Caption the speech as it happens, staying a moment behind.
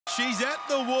She's at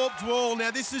the warped wall.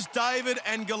 Now, this is David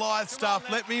and Goliath stuff.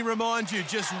 Let me remind you,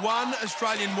 just one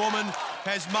Australian woman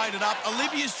has made it up.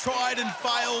 Olivia's tried and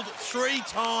failed 3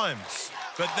 times,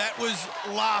 but that was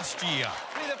last year.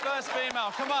 Be the first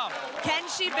female, come on. Can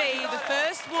she be the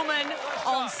first woman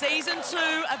on season 2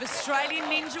 of Australian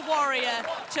Ninja Warrior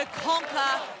to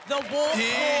conquer the warped wall?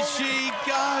 Here she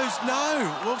goes. No,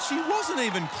 well, she wasn't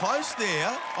even close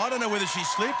there. I don't know whether she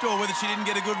slipped or whether she didn't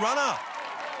get a good runner.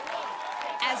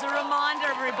 As a reminder,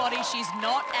 everybody, she's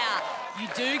not out. You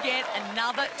do get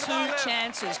another 2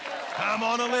 chances. Come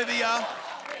on, Olivia.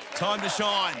 Time to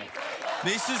shine.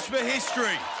 This is for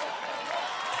history.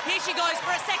 Here she goes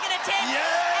for a second attempt.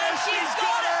 Yeah, and she's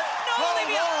got it. No, Hold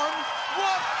Olivia. on.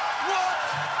 What?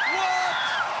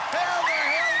 How the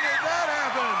hell did that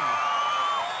happen?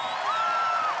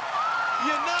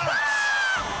 You're nuts.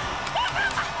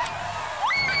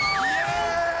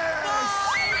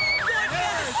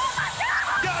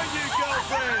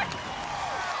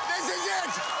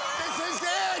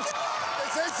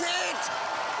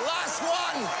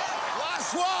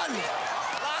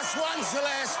 Last one,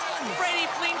 Celeste. Freddie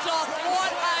Flintoff,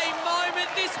 what a moment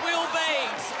this will be.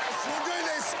 You'll do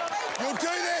this. You'll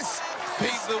do this.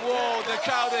 Beat the wall, the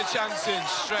crowd are chanting,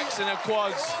 stretching her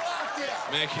quads,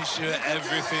 making sure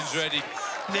everything's ready.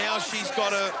 Now she's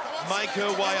got to make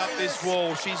her way up this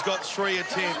wall. She's got 3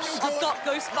 attempts. I've got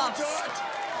goosebumps.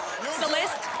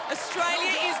 Celeste,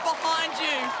 Australia is behind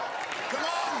you. Come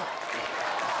on.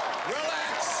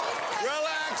 Relax.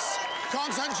 Relax.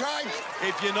 Concentrate.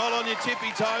 If you're not on your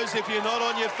tippy toes, if you're not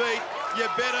on your feet, you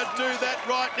better do that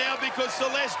right now because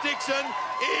Celeste Dixon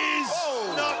is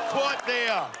not quite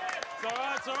there. It's all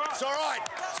right, it's all right. It's all right.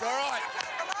 It's all right.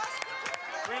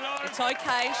 It's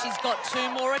okay. She's got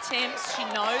 2 more attempts. She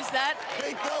knows that.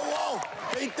 Beat the wall.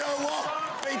 Beat the wall.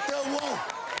 Beat the wall.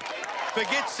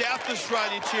 Forget South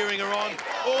Australia cheering her on.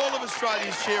 All of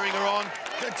Australia's cheering her on.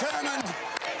 Determined.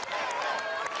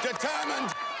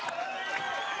 Determined.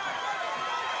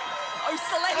 Oh,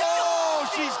 Celeste. Oh,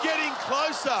 she's getting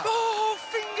closer. Oh,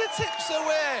 fingertips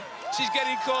away. She's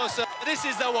getting closer. This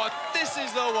is the one. This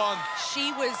is the one.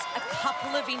 She was a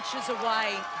couple of inches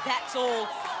away. That's all.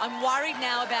 I'm worried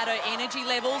now about her energy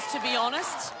levels, to be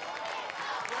honest.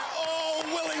 We're all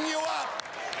willing you up.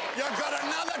 You've got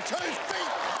another 2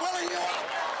 feet willing you up.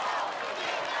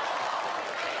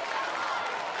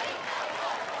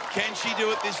 Can she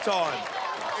do it this time?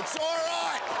 It's all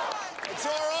right. It's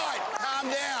all right. Calm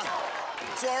down.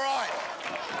 It's all right.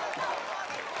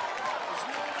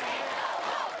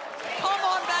 Come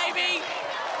on, baby.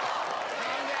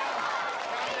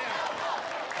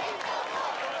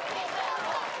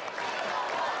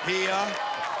 Here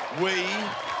we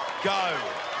go.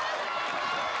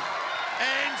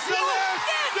 And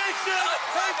Celeste Dixon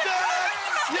has done it!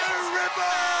 You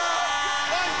ripper!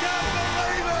 I can't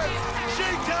believe it! She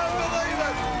can't believe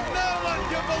it! No one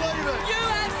can believe it! You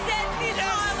have set this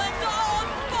island on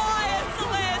fire,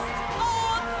 Celeste!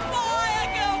 On fire,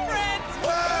 girlfriend!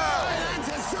 Wow!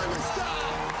 That's a superstar.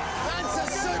 That's a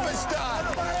superstar.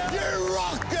 You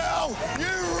rock, girl.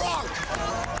 You rock.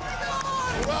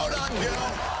 Well done,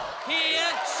 girl. Here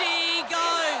she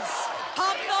goes.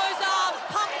 Pump those arms,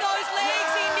 pump those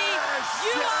legs, Indy.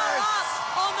 You are up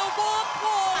on the warped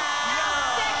wall.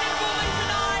 Second woman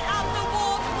tonight up the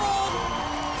warped wall.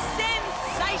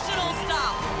 Sensational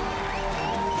stuff.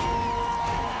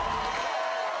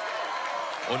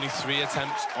 Only 3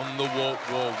 attempts on the warp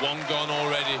wall. 1 gone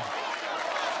already.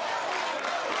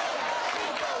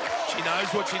 She knows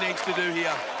what she needs to do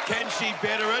here. Can she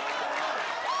better it?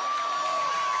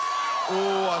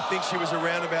 Oh, I think she was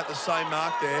around about the same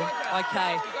mark there.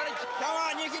 Okay. Come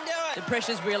on, you can do it. The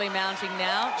pressure's really mounting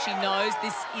now. She knows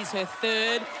this is her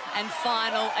 3rd and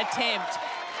final attempt.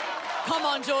 Come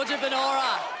on, Georgia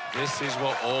Benora. This is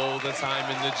what all the time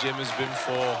in the gym has been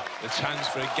for. The chance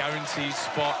for a guaranteed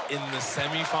spot in the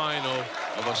semi-final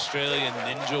of Australian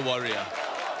Ninja Warrior.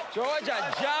 Georgia,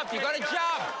 jump. You got to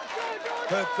jump.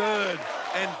 Her 3rd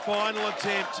and final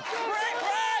attempt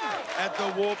at the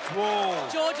warped wall.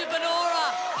 Georgia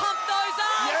Benora, pump those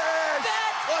arms. Yes!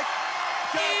 That I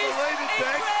can't believe it,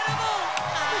 Beck. incredible.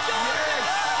 Georgia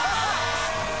Benora,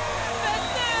 the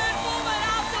 3rd woman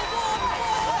up the warped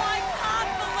wall. I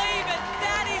can't believe it.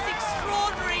 That is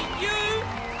extraordinary. You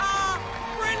are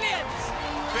brilliant.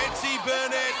 Betsy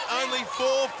Burnett, only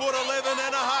 4'11"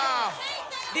 and a half.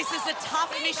 This is a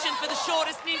tough mission for the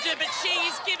shortest ninja, but she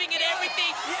is giving it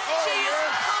everything. She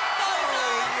has pumped those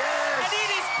arms, and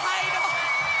it is paid off.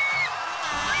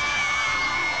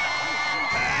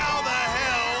 How the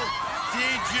hell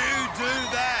did you do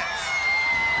that?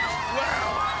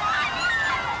 Wow.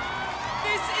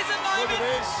 This is a moment Look at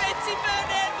this. Betsy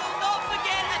Burnett will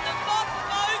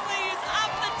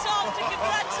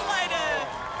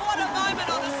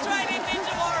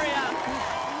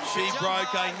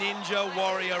broke a Ninja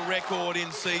Warrior record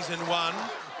in season 1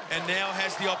 and now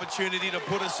has the opportunity to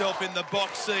put herself in the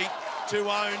box seat to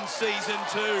own season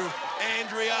 2.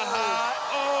 Andrea Hart,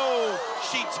 oh,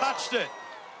 she touched it.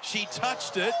 She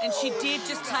touched it. And she did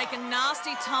just take a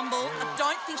nasty tumble. I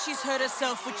don't think she's hurt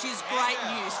herself, which is great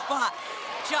news, but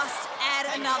just add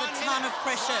another ton of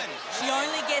pressure. She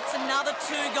only gets another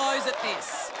 2 goes at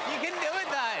this. You can do it,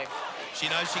 though. She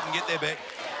knows she can get there, Beck.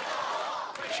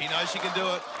 She knows she can do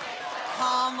it.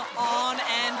 Come on,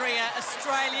 Andrea.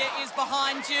 Australia is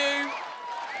behind you.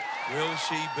 Will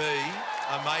she be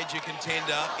a major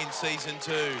contender in season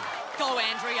 2? Go,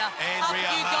 Andrea. Andrea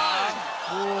Up you Hart.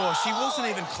 go. Oh, she wasn't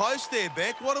even close there,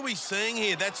 Beck. What are we seeing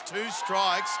here? That's 2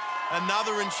 strikes,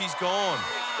 another and she's gone.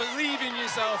 Believe in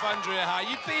yourself, Andrea Hart.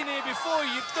 You've been here before.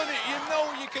 You've done it. You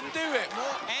know you can do it.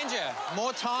 Andrea,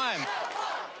 more time.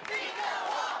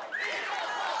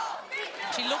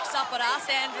 She looks up at us,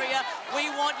 Andrea.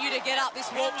 We want you to get up this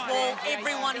warped wall.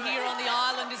 Everyone here on the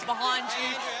island is behind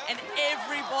you, and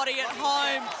everybody at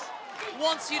home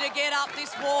wants you to get up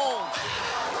this wall.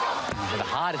 With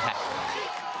a heart attack.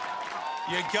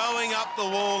 You're going up the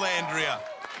wall, Andrea.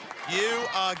 You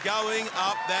are going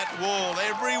up that wall.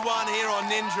 Everyone here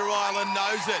on Ninja Island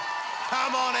knows it.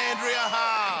 Come on, Andrea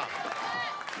Hart.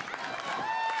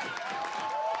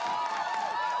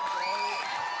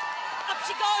 Up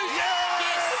she goes. Yes.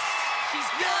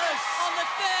 She's got it on the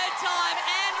 3rd time.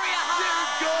 Andrea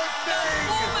Hart, good the thing.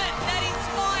 woman that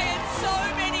inspired so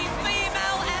many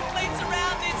female athletes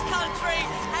around this country,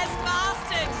 has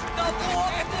mastered the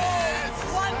warped wall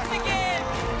once again.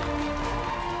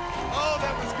 Oh,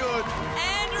 that was good.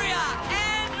 Andrea.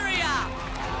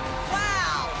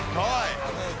 Wow. Hi.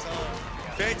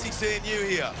 Fancy seeing you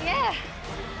here. Yeah,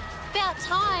 about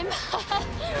time.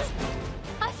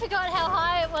 I forgot how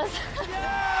high it was.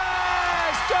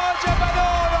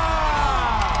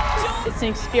 It's an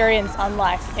experience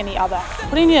unlike any other.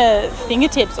 Putting your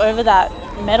fingertips over that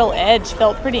metal edge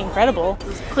felt pretty incredible.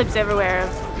 There's clips everywhere of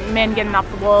men getting up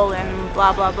the wall and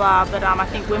blah, blah, blah, but I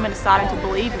think women are starting to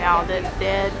believe now that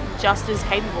they're just as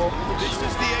capable. This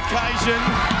is the occasion,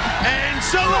 and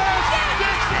Celeste!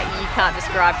 You can't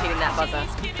describe hitting that buzzer.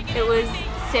 It was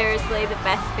seriously the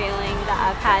best feeling that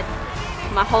I've had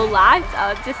my whole life.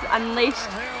 I've just unleashed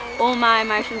all my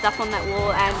emotions up on that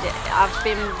wall, and I've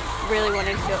been really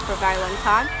wanting to do it for a very long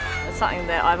time. It's something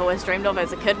that I've always dreamed of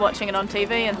as a kid, watching it on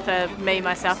TV, and for me,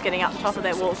 myself, getting up the top of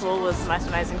that wall was the most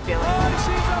amazing feeling.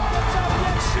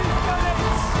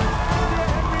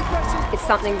 It's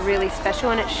something really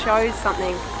special, and it shows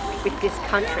something with this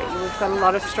country. We've got a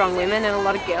lot of strong women and a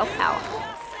lot of girl power.